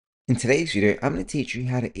In today's video, I'm going to teach you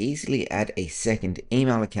how to easily add a second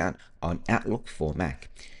email account on Outlook for Mac.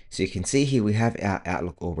 So you can see here we have our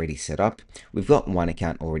Outlook already set up. We've got one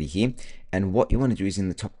account already here. And what you want to do is in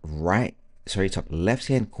the top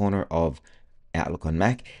left-hand corner of Outlook on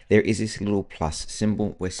Mac, there is this little plus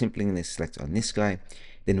symbol. We're simply going to select on this guy.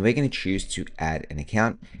 Then we're going to choose to add an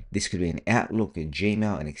account. This could be an Outlook, a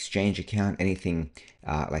Gmail, an Exchange account, anything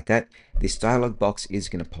like that. This dialog box is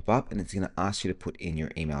going to pop up and it's going to ask you to put in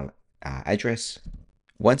your email address.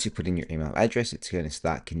 Once you put in your email address, it's going to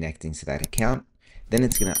start connecting to that account. Then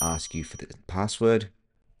it's going to ask you for the password.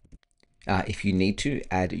 If you need to,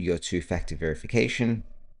 add your two-factor verification.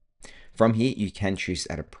 From here, you can choose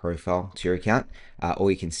to add a profile to your account, or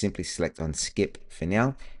you can simply select on skip for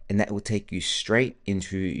now, and that will take you straight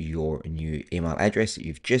into your new email address that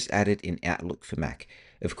you've just added in Outlook for Mac.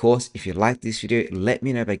 Of course, if you like this video, let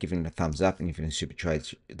me know by giving it a thumbs up, and if you're going to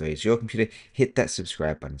supercharge your computer, hit that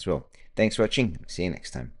subscribe button as well. Thanks for watching. See you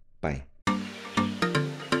next time. Bye.